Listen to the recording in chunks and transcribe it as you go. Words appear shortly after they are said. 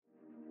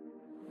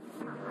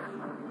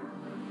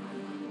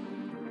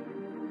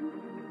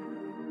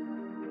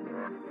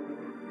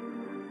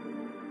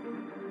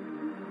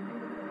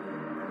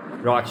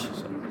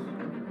Rakshasas.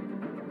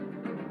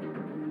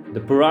 The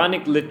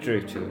Puranic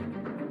literature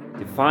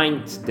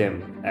defines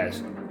them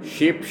as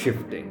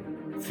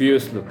shape-shifting,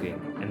 fierce-looking,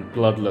 and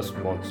bloodless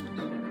monsters,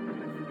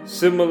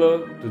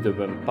 similar to the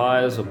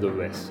vampires of the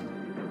West.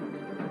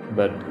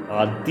 But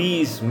are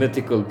these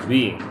mythical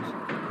beings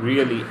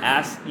really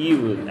as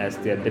evil as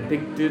they are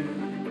depicted,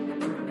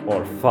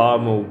 or far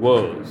more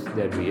worse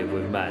than we ever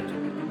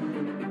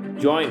imagined?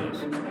 Join us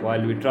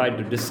while we try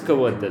to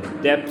discover the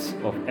depths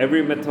of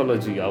every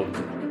mythology out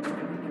there,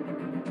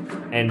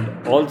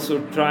 and also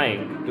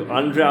trying to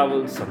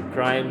unravel some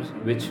crimes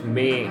which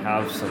may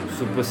have some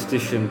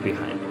superstition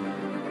behind it.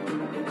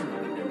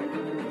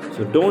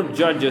 So don't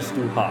judge us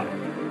too hard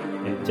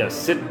and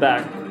just sit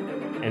back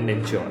and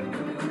enjoy.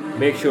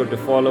 Make sure to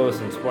follow us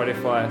on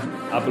Spotify,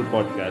 Apple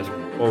Podcasts,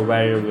 or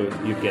wherever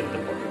you get the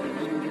podcast.